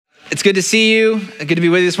It's good to see you. Good to be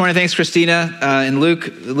with you this morning. Thanks, Christina. And Luke.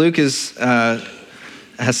 Luke has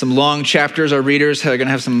some long chapters. Our readers are going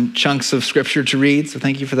to have some chunks of scripture to read, so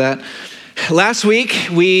thank you for that. Last week,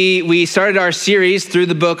 we started our series through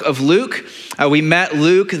the book of Luke. We met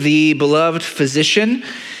Luke, the beloved physician,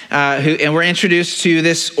 and we're introduced to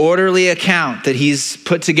this orderly account that he's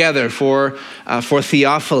put together for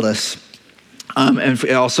Theophilus, and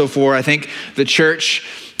also for, I think, the church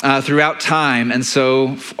throughout time, and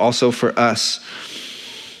so also for us.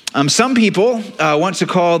 Some people want to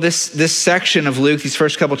call this section of Luke, these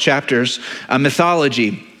first couple chapters,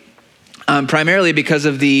 mythology, primarily because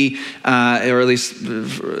of or at least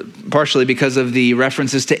partially because of the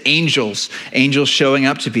references to angels showing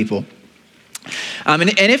up to people. And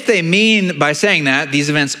if they mean by saying that these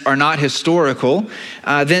events are not historical,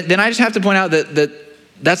 then I just have to point out that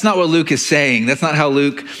that's not what Luke is saying. That's not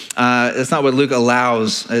what Luke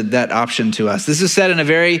allows that option to us. This is said in a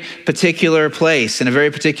very particular place, in a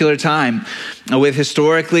very particular time, with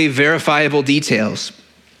historically verifiable details.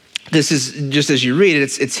 This is, just as you read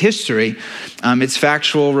it, it's history. It's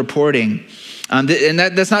factual reporting. And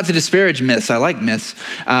that's not to disparage myths. I like myths.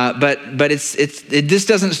 But this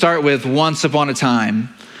doesn't start with once upon a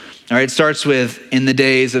time. All right, it starts with in the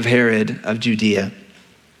days of Herod of Judea.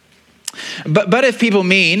 But if people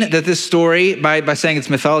mean that this story, by saying it's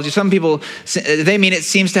mythology, some people, they mean it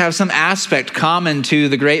seems to have some aspect common to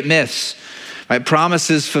the great myths, right?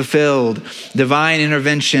 Promises fulfilled, divine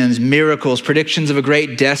interventions, miracles, predictions of a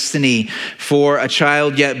great destiny for a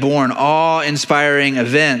child yet born, awe-inspiring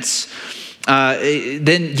events.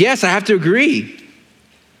 Then yes, I have to agree.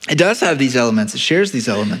 It does have these elements. It shares these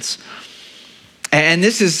elements. And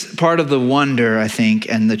this is part of the wonder, I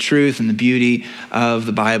think, and the truth and the beauty of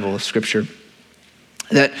the Bible, of Scripture.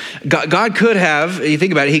 That God could have, you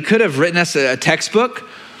think about it, he could have written us a textbook.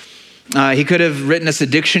 He could have written us a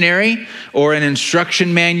dictionary or an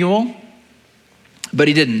instruction manual, but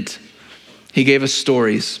he didn't. He gave us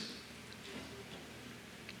stories.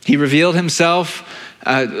 He revealed himself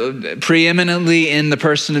preeminently in the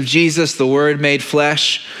person of Jesus, the Word made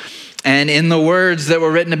flesh, and in the words that were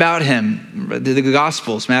written about him, the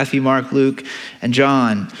Gospels, Matthew, Mark, Luke, and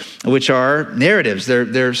John, which are narratives.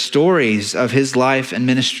 They're stories of his life and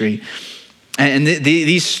ministry. And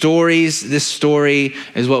this story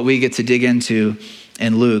is what we get to dig into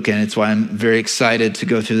in Luke, and it's why I'm very excited to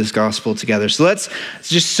go through this gospel together. So let's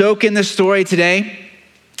just soak in this story today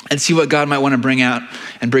and see what God might want to bring out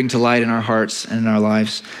and bring to light in our hearts and in our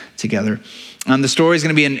lives together. The story is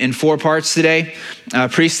going to be in 4 parts today. A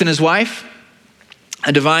priest and his wife,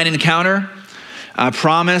 a divine encounter, a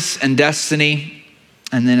promise and destiny,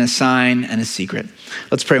 and then a sign and a secret.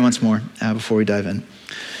 Let's pray once more before we dive in.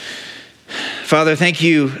 Father, thank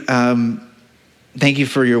you. Thank you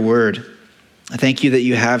for your word. I thank you that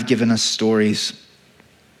you have given us stories.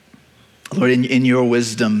 Lord, in your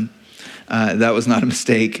wisdom, that was not a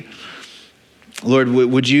mistake. Lord,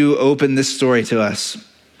 would you open this story to us?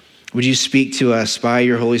 Would you speak to us by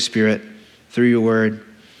your Holy Spirit through your word?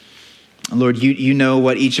 Lord, you know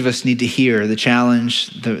what each of us need to hear, the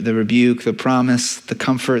challenge, the rebuke, the promise, the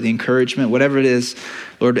comfort, the encouragement, whatever it is.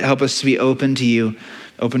 Lord, help us to be open to you,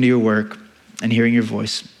 open to your work, and hearing your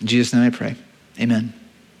voice. In Jesus' name I pray. Amen.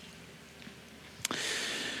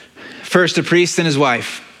 First, a priest and his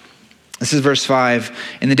wife. This is verse 5.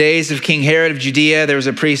 In the days of King Herod of Judea, there was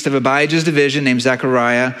a priest of Abijah's division named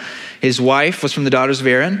Zechariah. His wife was from the daughters of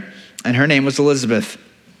Barren, and her name was Elizabeth.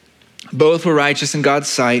 Both were righteous in God's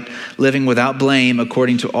sight, living without blame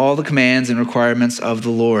according to all the commands and requirements of the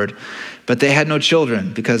Lord. But they had no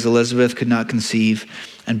children because Elizabeth could not conceive,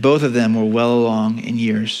 and both of them were well along in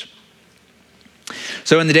years.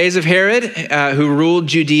 So in the days of Herod, who ruled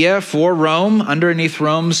Judea for Rome, underneath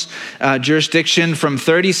Rome's jurisdiction from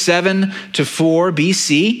 37 to 4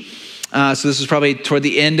 BC, so this is probably toward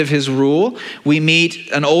the end of his rule, we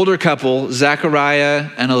meet an older couple, Zechariah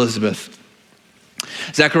and Elizabeth.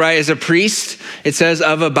 Zechariah is a priest, it says,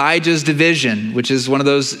 of Abijah's division, which is one of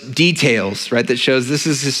those details, right, that shows this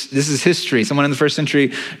is history. Someone in the first century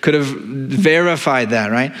could have verified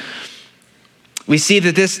that, right? We see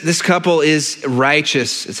that this couple is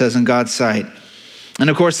righteous, it says, in God's sight. And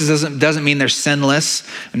of course, this doesn't mean they're sinless.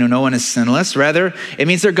 We know no one is sinless. Rather, it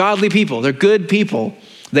means they're godly people. They're good people.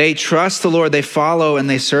 They trust the Lord, they follow, and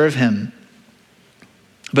they serve him.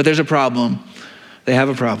 But there's a problem. They have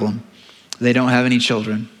a problem. They don't have any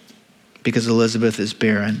children because Elizabeth is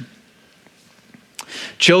barren.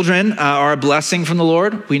 Children are a blessing from the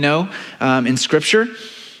Lord, we know in Scripture.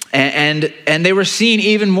 And they were seen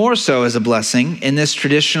even more so as a blessing in this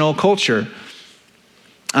traditional culture.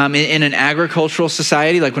 In an agricultural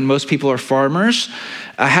society, like when most people are farmers,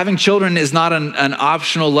 having children is not an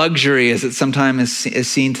optional luxury as it sometimes is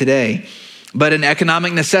seen today, but an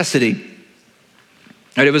economic necessity.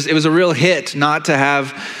 Right? It was a real hit not to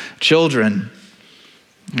have children.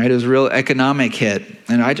 Right? It was a real economic hit.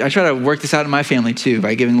 And I try to work this out in my family too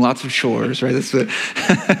by giving lots of chores, right? That's what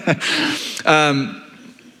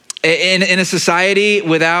in a society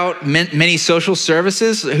without many social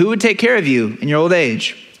services, who would take care of you in your old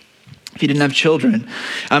age if you didn't have children?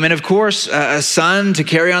 And of course, a son to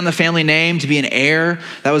carry on the family name, to be an heir,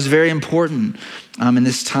 that was very important in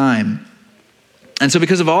this time. And so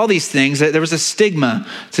because of all these things, there was a stigma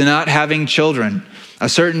to not having children, a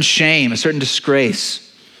certain shame, a certain disgrace.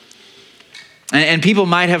 And people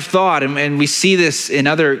might have thought, and we see this in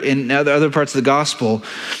other parts of the gospel,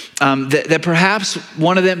 that perhaps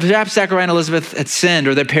perhaps Zechariah and Elizabeth had sinned,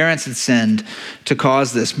 or their parents had sinned to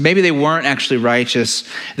cause this. Maybe they weren't actually righteous.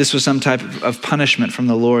 This was some type of punishment from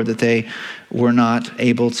the Lord that they were not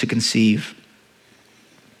able to conceive.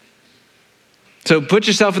 So put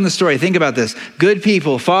yourself in the story. Think about this. Good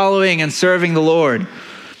people following and serving the Lord.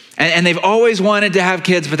 And they've always wanted to have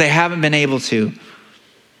kids, but they haven't been able to.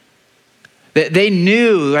 They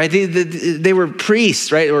knew, right? They were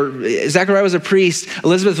priests, right? Or Zechariah was a priest.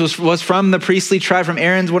 Elizabeth was from the priestly tribe, from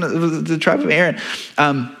the tribe of Aaron,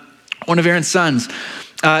 one of Aaron's sons.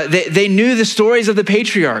 They knew the stories of the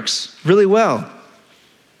patriarchs really well,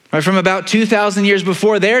 right? From about 2,000 years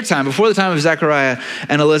before their time, before the time of Zechariah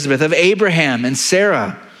and Elizabeth, of Abraham and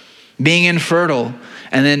Sarah being infertile,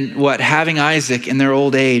 and then having Isaac in their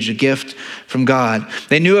old age, a gift from God.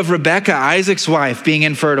 They knew of Rebekah, Isaac's wife, being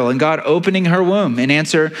infertile, and God opening her womb in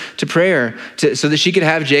answer to prayer so that she could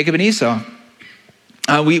have Jacob and Esau.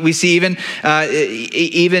 We see even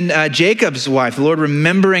Jacob's wife, the Lord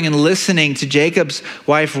remembering and listening to Jacob's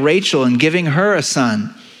wife, Rachel, and giving her a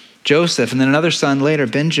son, Joseph, and then another son later,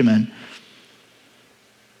 Benjamin.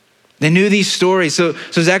 They knew these stories. So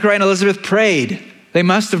Zechariah and Elizabeth prayed. They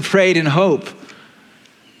must have prayed in hope.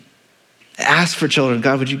 Asked for children.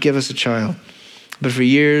 God, would you give us a child? But for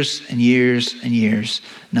years and years and years,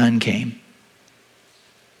 none came.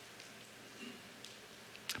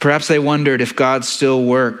 Perhaps they wondered if God still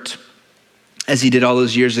worked as he did all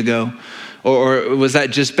those years ago, or was that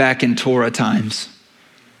just back in Torah times?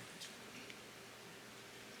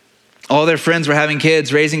 All their friends were having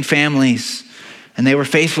kids, raising families, and they were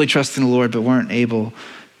faithfully trusting the Lord, but weren't able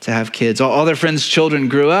to have kids. All their friends' children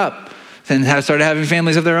grew up and started having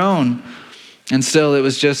families of their own. And still, it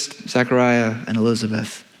was just Zechariah and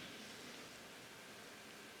Elizabeth.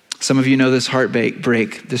 Some of you know this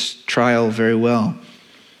heartbreak, this trial very well.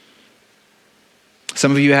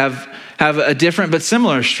 Some of you have a different but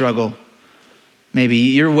similar struggle. Maybe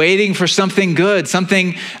you're waiting for something good,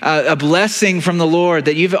 a blessing from the Lord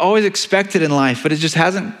that you've always expected in life, but it just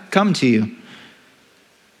hasn't come to you.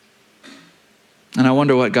 And I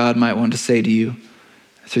wonder what God might want to say to you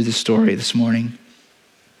through this story this morning.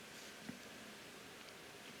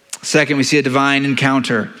 Second, we see a divine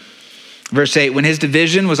encounter. Verse 8, when his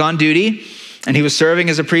division was on duty and he was serving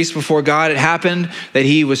as a priest before God, it happened that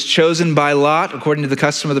he was chosen by lot, according to the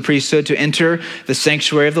custom of the priesthood, to enter the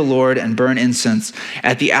sanctuary of the Lord and burn incense.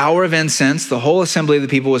 At the hour of incense, the whole assembly of the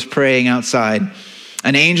people was praying outside.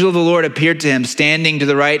 An angel of the Lord appeared to him, standing to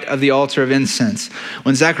the right of the altar of incense.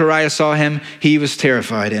 When Zechariah saw him, he was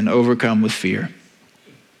terrified and overcome with fear.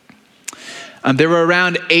 There were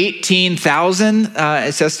around 18,000,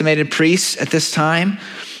 it's estimated, priests at this time.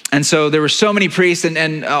 And so there were so many priests,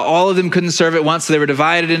 and all of them couldn't serve at once. So they were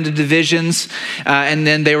divided into divisions. And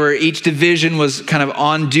then each division was kind of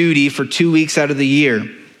on duty for 2 weeks out of the year.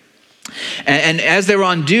 And as they were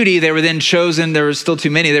on duty, they were then chosen. There were still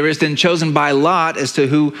too many. They were then chosen by lot as to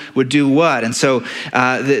who would do what. And so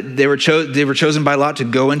they were chosen by lot to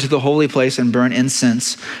go into the holy place and burn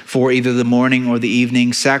incense for either the morning or the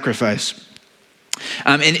evening sacrifice.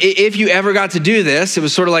 And if you ever got to do this, it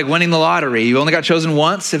was sort of like winning the lottery. You only got chosen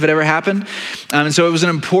once if it ever happened. And so it was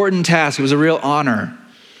an important task. It was a real honor.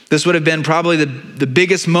 This would have been probably the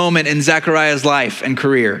biggest moment in Zechariah's life and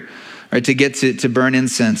career, right? To get to burn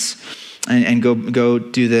incense and go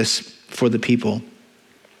do this for the people.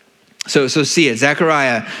 So see it.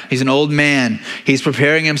 Zechariah, he's an old man. He's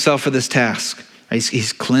preparing himself for this task.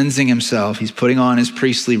 He's cleansing himself. He's putting on his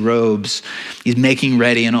priestly robes. He's making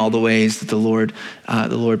ready in all the ways that the Lord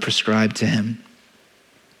prescribed to him.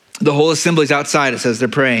 The whole assembly's outside, it says they're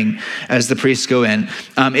praying as the priests go in.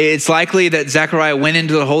 It's likely that Zechariah went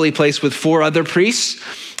into the holy place with 4 other priests,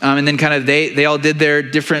 and then kind of they all did their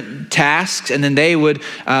different tasks, and then they would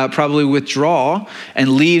probably withdraw and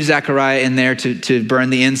leave Zechariah in there to burn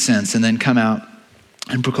the incense and then come out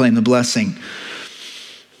and proclaim the blessing.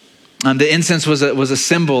 The incense was a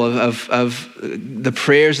symbol of the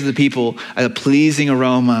prayers of the people, a pleasing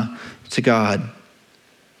aroma to God.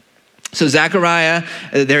 So Zechariah,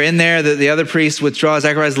 they're in there, the other priests withdraw.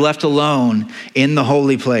 Zechariah's left alone in the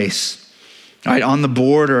holy place, right, on the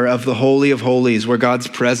border of the Holy of Holies where God's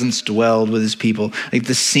presence dwelled with his people, like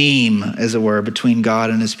the seam, as it were, between God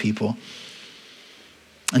and his people.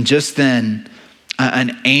 And just then,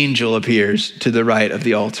 an angel appears to the right of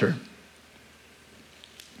the altar.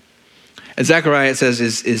 And Zechariah, it says,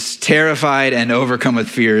 is terrified and overcome with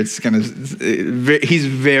fear. He's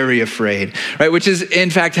very afraid, right? Which is, in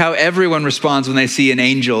fact, how everyone responds when they see an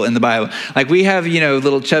angel in the Bible. Like we have,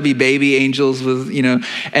 little chubby baby angels with,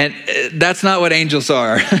 and that's not what angels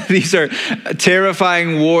are. These are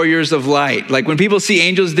terrifying warriors of light. Like when people see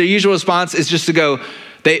angels, their usual response is just to go,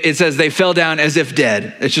 it says they fell down as if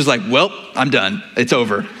dead. It's just like, well, I'm done. It's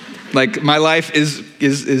over. Like my life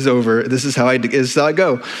is over. This is how I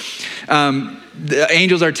go. The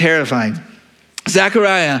angels are terrifying.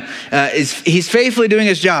 Zechariah he's faithfully doing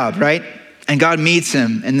his job, right? And God meets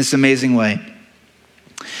him in this amazing way.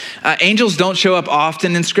 Angels don't show up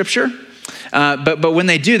often in Scripture, but when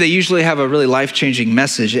they do, they usually have a really life-changing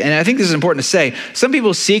message. And I think this is important to say. Some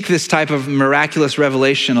people seek this type of miraculous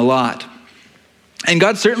revelation a lot. And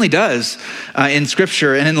God certainly does in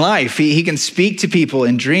Scripture and in life. He can speak to people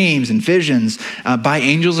in dreams and visions by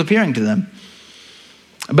angels appearing to them.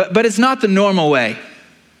 But it's not the normal way.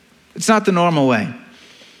 It's not the normal way.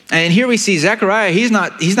 And here we see Zechariah, he's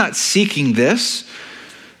not seeking this.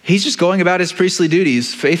 He's just going about his priestly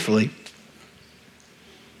duties faithfully.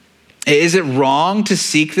 Is it wrong to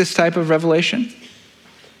seek this type of revelation?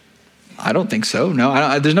 I don't think so.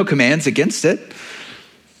 No, there's no commands against it.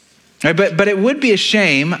 Right, but it would be a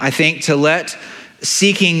shame, I think, to let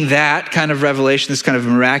seeking that kind of revelation, this kind of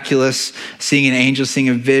miraculous, seeing an angel, seeing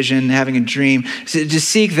a vision, having a dream, to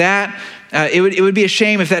seek that, it would be a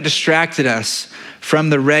shame if that distracted us from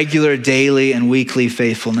the regular daily and weekly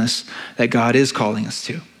faithfulness that God is calling us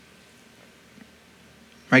to.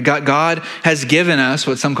 Right, God has given us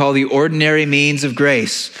what some call the ordinary means of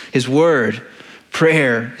grace, his word,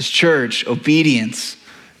 prayer, his church, obedience,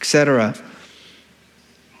 etc.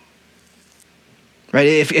 Right?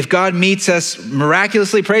 If God meets us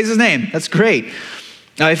miraculously, praise his name. That's great.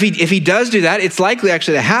 Now, if he does do that, it's likely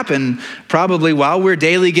actually to happen probably while we're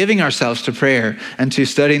daily giving ourselves to prayer and to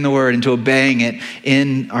studying the word and to obeying it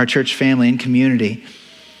in our church family and community.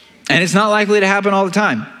 And it's not likely to happen all the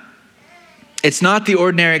time. It's not the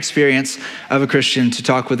ordinary experience of a Christian to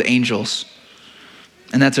talk with angels.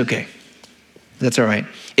 And that's okay. That's all right.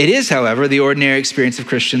 It is, however, the ordinary experience of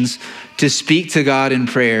Christians to speak to God in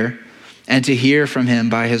prayer and to hear from him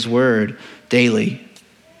by his word daily.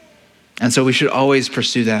 And so we should always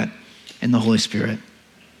pursue that in the Holy Spirit.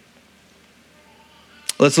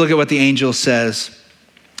 Let's look at what the angel says.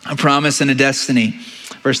 A promise and a destiny.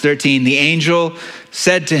 Verse 13, the angel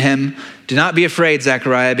said to him, "Do not be afraid,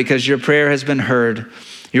 Zechariah, because your prayer has been heard.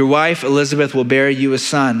 Your wife Elizabeth will bear you a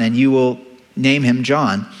son, and you will name him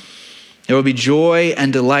John. There will be joy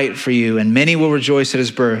and delight for you, and many will rejoice at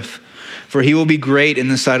his birth. For he will be great in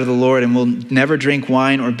the sight of the Lord and will never drink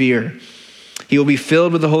wine or beer. He will be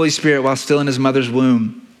filled with the Holy Spirit while still in his mother's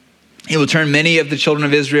womb. He will turn many of the children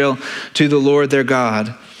of Israel to the Lord their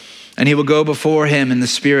God. And he will go before him in the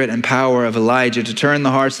spirit and power of Elijah to turn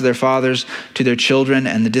the hearts of their fathers to their children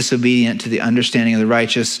and the disobedient to the understanding of the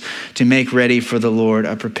righteous, to make ready for the Lord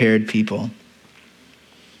a prepared people."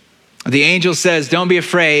 The angel says, don't be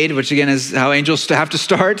afraid, which again is how angels have to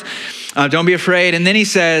start. Don't be afraid. And then he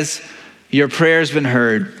says, your prayer has been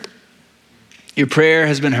heard. Your prayer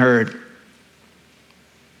has been heard.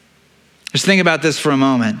 Just think about this for a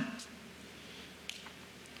moment.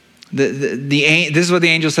 This is what the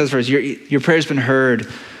angel says first. Your prayer has been heard,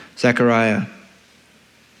 Zechariah.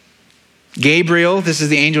 Gabriel, this is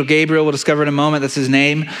the angel Gabriel, we'll discover in a moment, that's his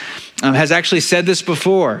name, has actually said this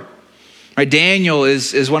before. Right, Daniel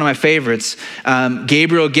is one of my favorites.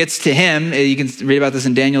 Gabriel gets to him, you can read about this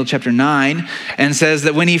in Daniel chapter 9, and says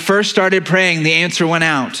that when he first started praying, the answer went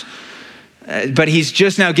out. But he's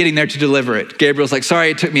just now getting there to deliver it. Gabriel's like, sorry,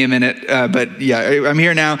 it took me a minute, but yeah, I'm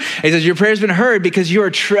here now. He says, your prayer's been heard because you are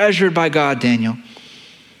treasured by God, Daniel.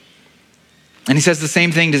 And he says the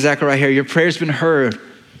same thing to Zechariah here. Your prayer's been heard.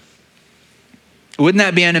 Wouldn't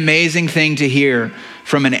that be an amazing thing to hear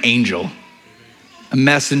from an angel, a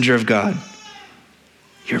messenger of God?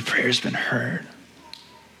 Your prayer's been heard.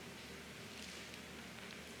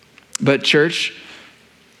 But church,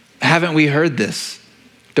 haven't we heard this?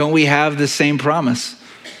 Don't we have the same promise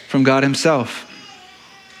from God himself?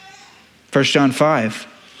 1 John 5,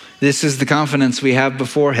 this is the confidence we have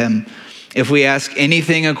before him, If we ask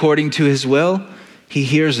anything according to his will, he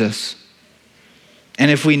hears us. And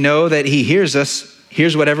if we know that he hears us,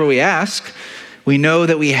 hears whatever we ask, we know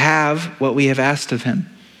that we have what we have asked of him.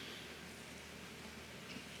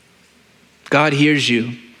 God hears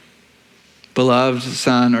you, beloved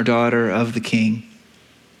son or daughter of the King.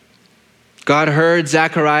 God heard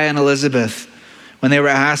Zechariah and Elizabeth when they were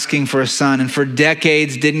asking for a son and for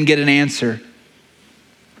decades didn't get an answer.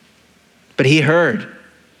 But he heard,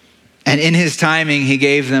 and in his timing, he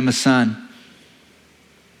gave them a son.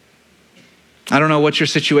 I don't know what your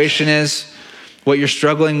situation is, what you're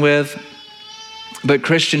struggling with, but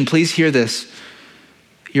Christian, please hear this.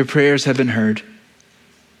 Your prayers have been heard.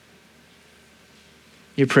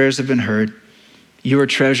 Your prayers have been heard. You are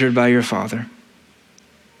treasured by your Father.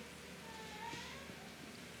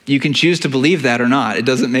 You can choose to believe that or not. It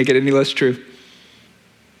doesn't make it any less true.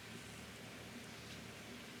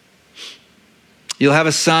 You'll have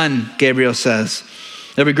a son, Gabriel says.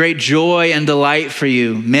 There'll be great joy and delight for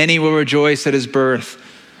you. Many will rejoice at his birth.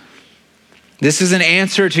 This is an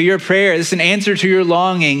answer to your prayer. This is an answer to your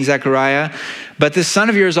longing, Zechariah. But this son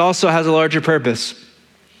of yours also has a larger purpose.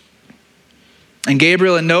 And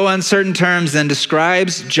Gabriel, in no uncertain terms, then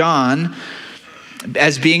describes John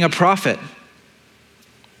as being a prophet.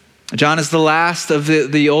 John is the last of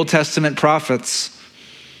the Old Testament prophets.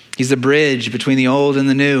 He's the bridge between the old and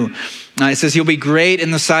the new. It says he'll be great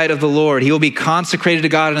in the sight of the Lord. He will be consecrated to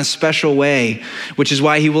God in a special way, which is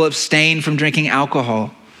why he will abstain from drinking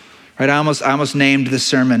alcohol. Right? I almost named this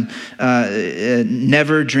sermon,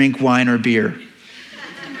 Never Drink Wine or Beer.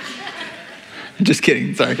 Just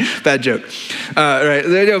kidding. Sorry, bad joke. Right,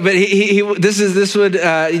 but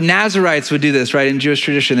Nazarites would do this, right? In Jewish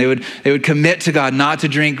tradition, they would commit to God not to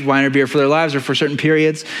drink wine or beer for their lives or for certain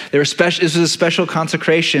periods. This was a special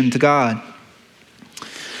consecration to God.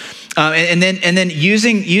 And then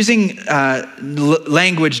using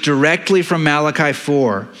language directly from Malachi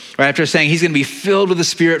 4, right after saying he's going to be filled with the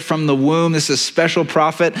Spirit from the womb. This is a special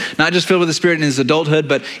prophet, not just filled with the Spirit in his adulthood,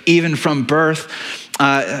 but even from birth.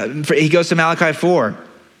 He goes to Malachi 4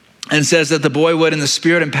 and says that the boy would, in the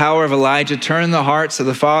spirit and power of Elijah, turn the hearts of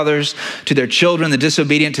the fathers to their children, the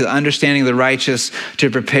disobedient to the understanding of the righteous, to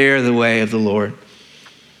prepare the way of the Lord.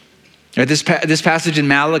 Right, this passage in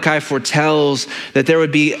Malachi foretells that there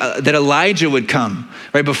would be that Elijah would come.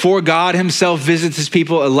 Right before God himself visits his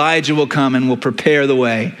people, Elijah will come and will prepare the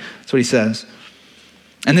way. That's what he says.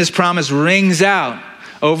 And this promise rings out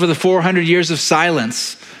over the 400 years of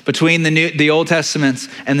silence between the Old Testament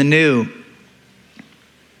and the New.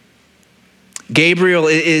 Gabriel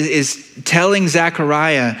is telling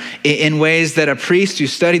Zechariah in ways that a priest who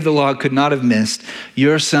studied the law could not have missed.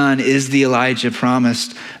 Your son is the Elijah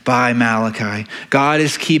promised by Malachi. God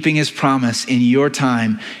is keeping his promise in your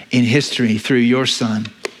time, in history, through your son.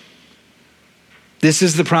 This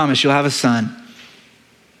is the promise. You'll have a son.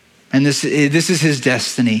 And this is his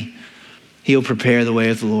destiny. He'll prepare the way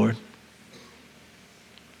of the Lord.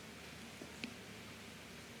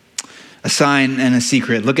 A sign and a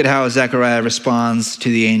secret. Look at how Zechariah responds to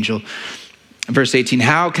the angel. Verse 18,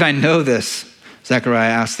 how can I know this?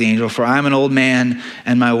 Zechariah asked the angel, for I'm an old man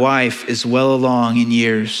and my wife is well along in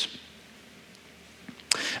years.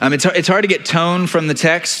 It's hard to get tone from the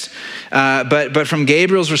text, but from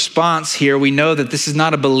Gabriel's response here, we know that this is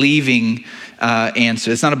not a believing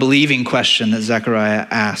answer. It's not a believing question that Zechariah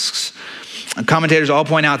asks. Commentators all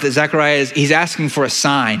point out that Zechariah he's asking for a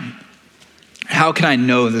sign. How can I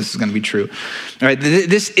know this is going to be true? All right,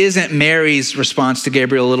 this isn't Mary's response to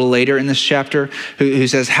Gabriel a little later in this chapter, who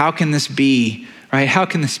says, how can this be? Right? How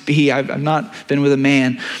can this be? I've not been with a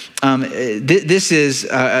man. This is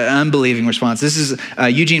an unbelieving response. This is,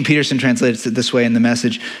 Eugene Peterson translates it this way in the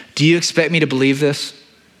Message. Do you expect me to believe this?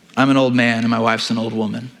 I'm an old man and my wife's an old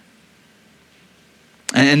woman.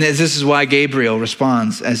 And this is why Gabriel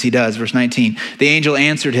responds as he does. Verse 19, the angel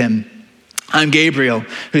answered him, I'm Gabriel,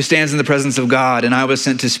 who stands in the presence of God, and I was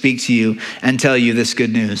sent to speak to you and tell you this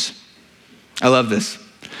good news. I love this.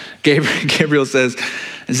 Gabriel says,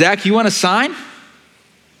 Zach, you want a sign?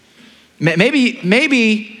 Maybe,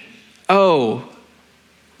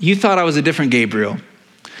 you thought I was a different Gabriel.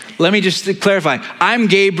 Let me just clarify. I'm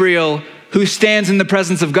Gabriel who stands in the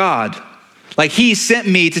presence of God. Like he sent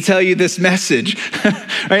me to tell you this message,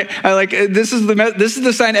 right? This is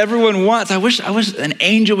the sign everyone wants. I wish an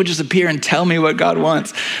angel would just appear and tell me what God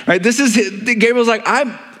wants, right? Gabriel's like, I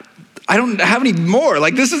don't have any more.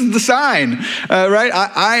 Like this is the sign, right?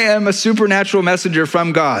 I am a supernatural messenger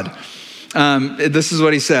from God. This is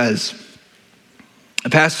what he says.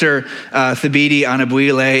 Pastor Thabiti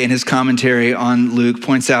Anabuile in his commentary on Luke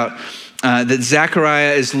points out that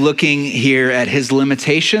Zechariah is looking here at his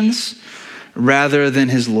limitations, rather than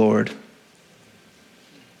his Lord.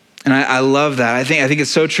 And I love that. I think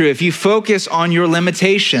it's so true. If you focus on your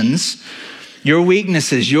limitations, your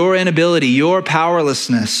weaknesses, your inability, your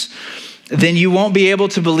powerlessness, then you won't be able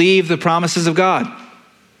to believe the promises of God.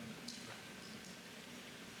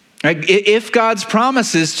 Right? If God's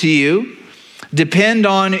promises to you depend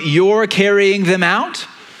on your carrying them out,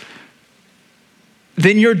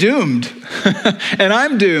 then you're doomed. And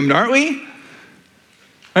I'm doomed, aren't we?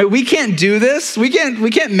 Right? We can't do this. We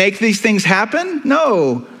can't make these things happen.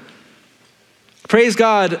 No. Praise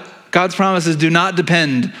God, God's promises do not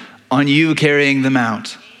depend on you carrying them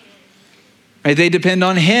out. Right? They depend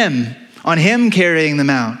on him carrying them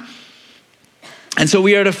out. And so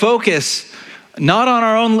we are to focus not on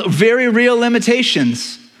our own very real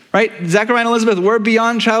limitations, right? Zechariah and Elizabeth were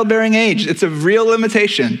beyond childbearing age. It's a real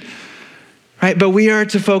limitation, right? But we are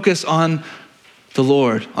to focus on the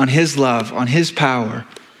Lord, on his love, on his power,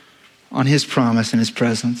 on his promise and his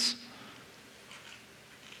presence.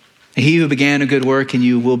 He who began a good work in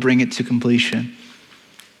you will bring it to completion.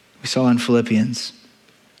 We saw in Philippians.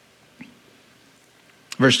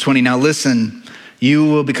 Verse 20, now listen, you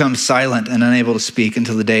will become silent and unable to speak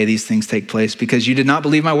until the day these things take place, because you did not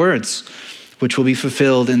believe my words, which will be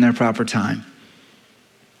fulfilled in their proper time.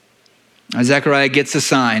 Now, Zechariah gets a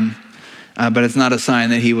sign, but it's not a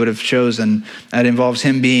sign that he would have chosen. That involves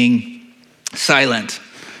him being silent.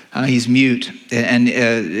 He's mute, and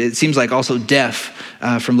it seems like also deaf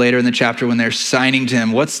from later in the chapter when they're signing to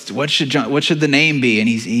him. What should the name be? And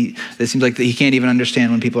it seems like he can't even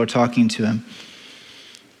understand when people are talking to him.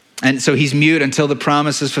 And so he's mute until the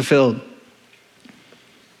promise is fulfilled.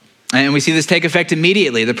 And we see this take effect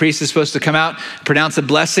immediately. The priest is supposed to come out, pronounce a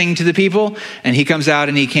blessing to the people, and he comes out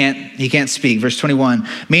and he can't speak. Verse 21,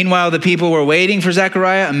 meanwhile, the people were waiting for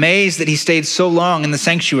Zechariah, amazed that he stayed so long in the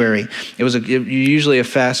sanctuary. It was usually a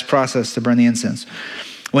fast process to burn the incense.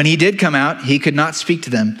 When he did come out, he could not speak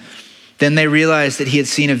to them. Then they realized that he had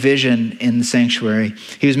seen a vision in the sanctuary.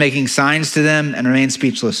 He was making signs to them and remained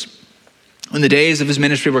speechless. When the days of his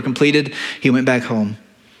ministry were completed, he went back home.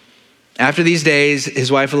 After these days,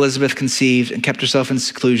 his wife Elizabeth conceived and kept herself in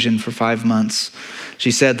seclusion for 5 months.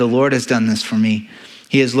 She said, the Lord has done this for me.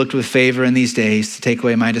 He has looked with favor in these days to take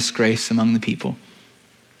away my disgrace among the people.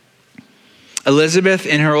 Elizabeth,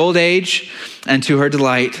 in her old age and to her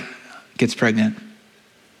delight, gets pregnant.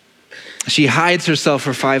 She hides herself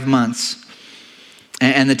for 5 months,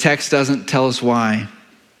 and the text doesn't tell us why.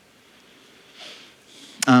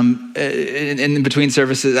 In between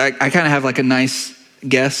services, I kind of have like a nice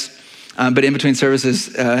guess. But in between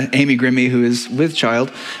services, Amy Grimmy, who is with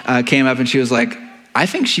child, came up and she was like, I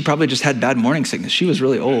think she probably just had bad morning sickness. She was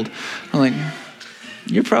really old. I'm like,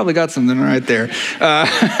 you probably got something right there. Could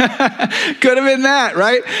have been that,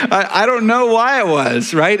 right? I don't know why it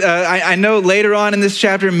was, right? I know later on in this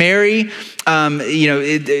chapter, Mary,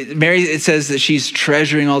 it says that she's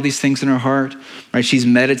treasuring all these things in her heart, right? She's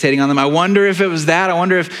meditating on them. I wonder if it was that. I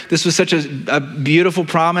wonder if this was such a beautiful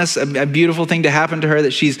promise, a beautiful thing to happen to her,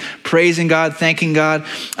 that she's praising God, thanking God.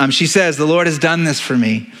 She says, the Lord has done this for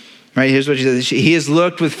me, right? Here's what she says. He has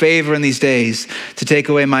looked with favor in these days to take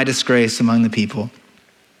away my disgrace among the people.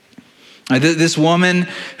 This woman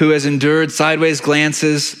who has endured sideways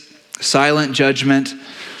glances, silent judgment,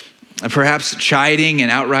 perhaps chiding and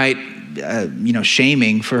outright,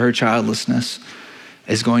 shaming for her childlessness,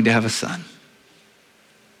 is going to have a son.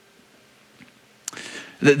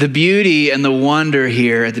 The beauty and the wonder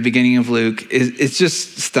here at the beginning of Luke is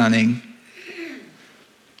just stunning.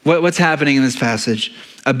 What's happening in this passage?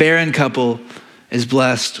 A barren couple is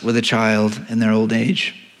blessed with a child in their old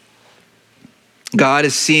age. God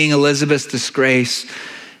is seeing Elizabeth's disgrace,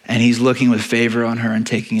 and he's looking with favor on her and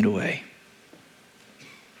taking it away.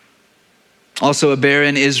 Also, a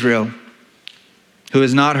barren Israel, who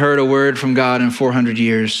has not heard a word from God in 400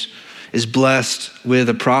 years, is blessed with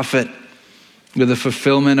a prophet, with the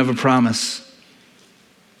fulfillment of a promise.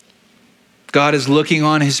 God is looking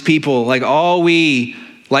on his people like all we,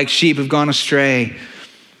 like sheep, have gone astray,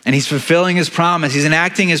 and he's fulfilling his promise. He's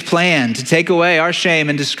enacting his plan to take away our shame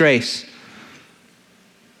and disgrace.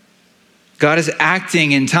 God is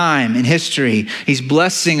acting in time, in history. He's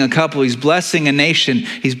blessing a couple. He's blessing a nation.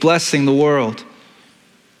 He's blessing the world.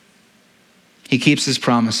 He keeps his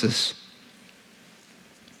promises.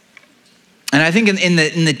 And I think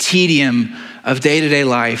in the tedium of day-to-day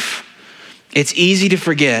life, it's easy to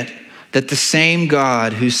forget that the same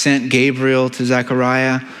God who sent Gabriel to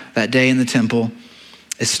Zechariah that day in the temple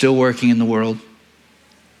is still working in the world.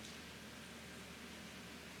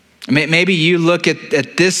 Maybe you look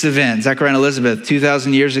at this event, Zechariah and Elizabeth,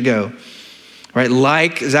 2,000 years ago, right?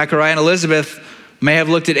 Like Zechariah and Elizabeth, May have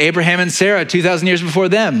looked at Abraham and Sarah 2,000 years before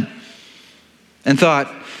them and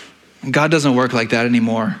thought, God doesn't work like that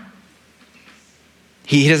anymore.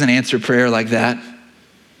 He doesn't answer prayer like that.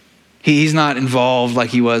 He's not involved like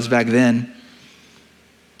he was back then.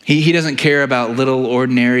 He doesn't care about little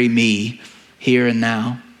ordinary me here and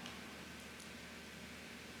now.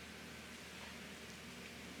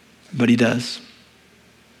 But he does.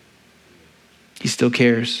 He still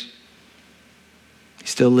cares. He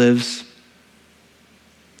still lives.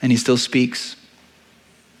 And he still speaks.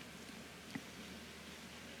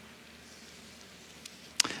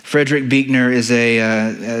 Frederick Buechner is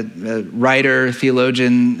a writer,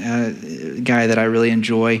 theologian, guy that I really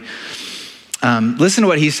enjoy. Listen to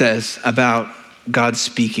what he says about God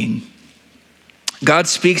speaking. God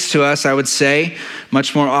speaks to us, I would say,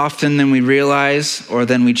 much more often than we realize or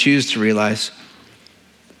than we choose to realize.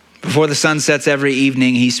 Before the sun sets every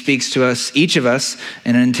evening, he speaks to us, each of us,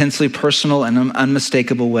 in an intensely personal and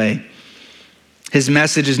unmistakable way. His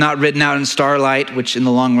message is not written out in starlight, which in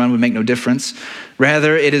the long run would make no difference.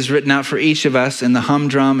 Rather, it is written out for each of us in the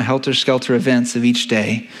humdrum, helter-skelter events of each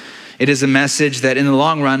day. It is a message that in the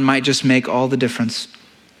long run might just make all the difference.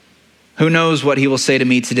 Who knows what he will say to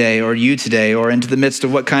me today or you today, or into the midst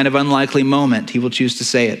of what kind of unlikely moment he will choose to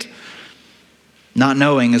say it. Not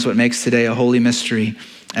knowing is what makes today a holy mystery,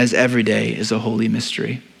 as every day is a holy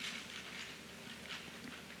mystery.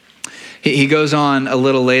 He goes on a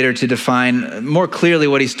little later to define more clearly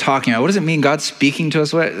what he's talking about. What does it mean, God speaking to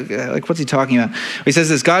us? What's he talking about? He says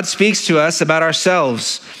this: God speaks to us about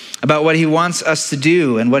ourselves, about what he wants us to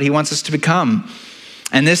do and what he wants us to become.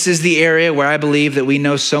 And this is the area where I believe that we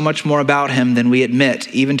know so much more about him than we admit,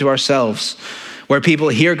 even to ourselves, where people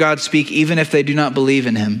hear God speak even if they do not believe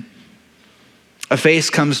in him. A face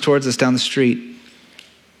comes towards us down the street.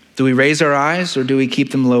 Do we raise our eyes or do we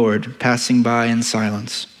keep them lowered, passing by in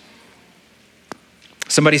silence?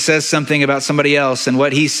 Somebody says something about somebody else, and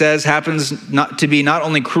what he says happens not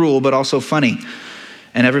only cruel, but also funny.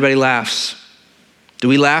 And everybody laughs. Do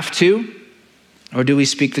we laugh too, or do we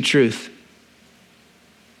speak the truth?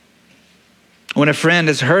 When a friend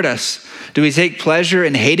has hurt us, do we take pleasure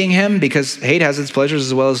in hating him because hate has its pleasures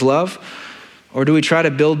as well as love? Or do we try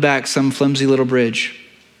to build back some flimsy little bridge?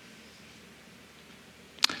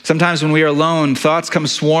 Sometimes when we are alone, thoughts come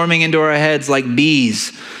swarming into our heads like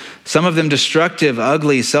bees. Some of them destructive,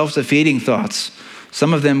 ugly, self-defeating thoughts.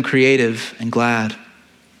 Some of them creative and glad.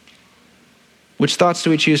 Which thoughts do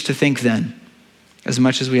we choose to think then, as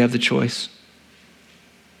much as we have the choice?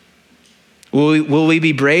 Will we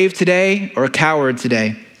be brave today or a coward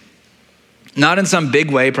today? Not in some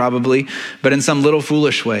big way, probably, but in some little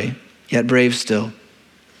foolish way, yet brave still.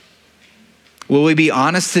 Will we be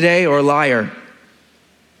honest today or a liar?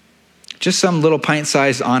 Just some little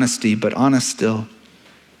pint-sized honesty, but honest still.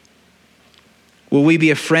 Will we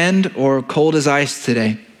be a friend or cold as ice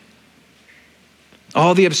today?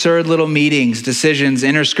 All the absurd little meetings, decisions,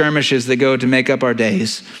 inner skirmishes that go to make up our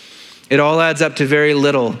days. It all adds up to very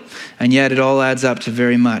little, and yet it all adds up to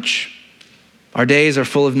very much. Our days are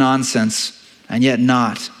full of nonsense, and yet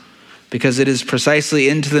not, because it is precisely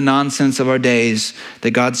into the nonsense of our days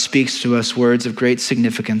that God speaks to us words of great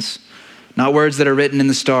significance. Not words that are written in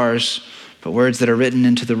the stars, but words that are written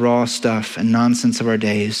into the raw stuff and nonsense of our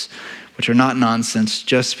days, which are not nonsense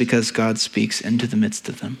just because God speaks into the midst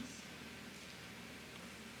of them.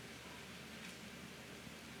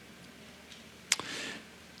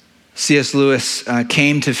 C.S. Lewis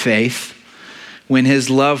came to faith when his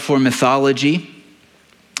love for mythology,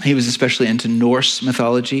 he was especially into Norse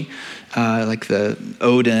mythology, like the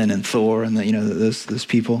Odin and Thor and those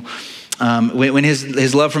people. When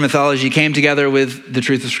his love for mythology came together with the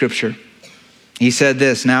truth of Scripture. He said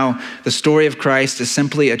this: now the story of Christ is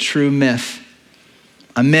simply a true myth,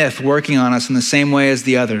 a myth working on us in the same way as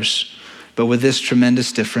the others, but with this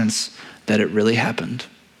tremendous difference that it really happened.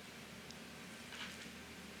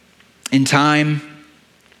 In time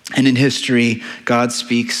and in history, God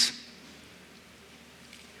speaks.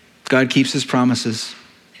 God keeps his promises.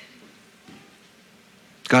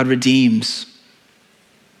 God redeems.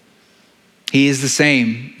 He is the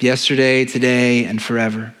same yesterday, today, and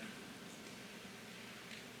forever.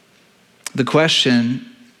 The question,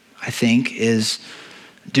 I think, is,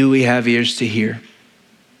 do we have ears to hear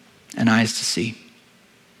and eyes to see?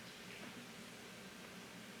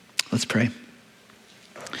 Let's pray.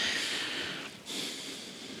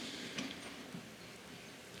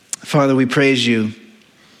 Father, we praise you.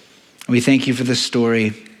 We thank you for this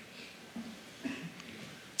story,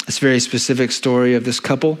 this very specific story of this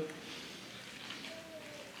couple,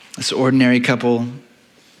 this ordinary couple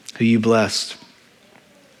who you blessed.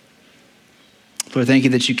 Lord, thank you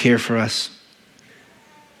that you care for us.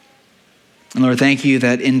 And Lord, thank you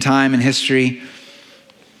that in time and history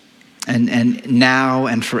and now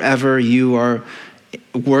and forever, you are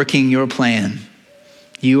working your plan.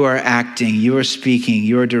 You are acting, you are speaking,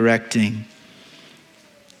 you are directing.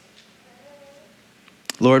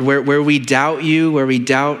 Lord, where we doubt you, where we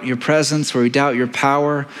doubt your presence, where we doubt your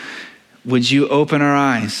power, would you open our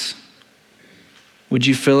eyes? Would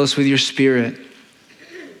you fill us with your Spirit?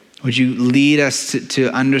 Would you lead us to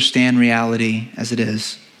understand reality as it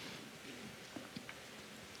is?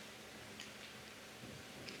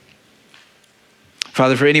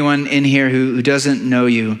 Father, for anyone in here who doesn't know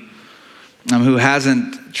you, who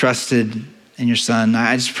hasn't trusted in your Son,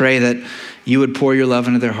 I just pray that you would pour your love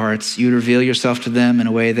into their hearts. You would reveal yourself to them in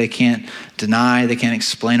a way they can't deny, they can't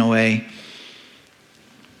explain away.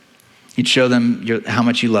 You'd show them how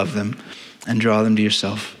much you love them and draw them to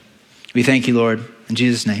yourself. We thank you, Lord. In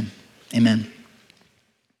Jesus' name, amen.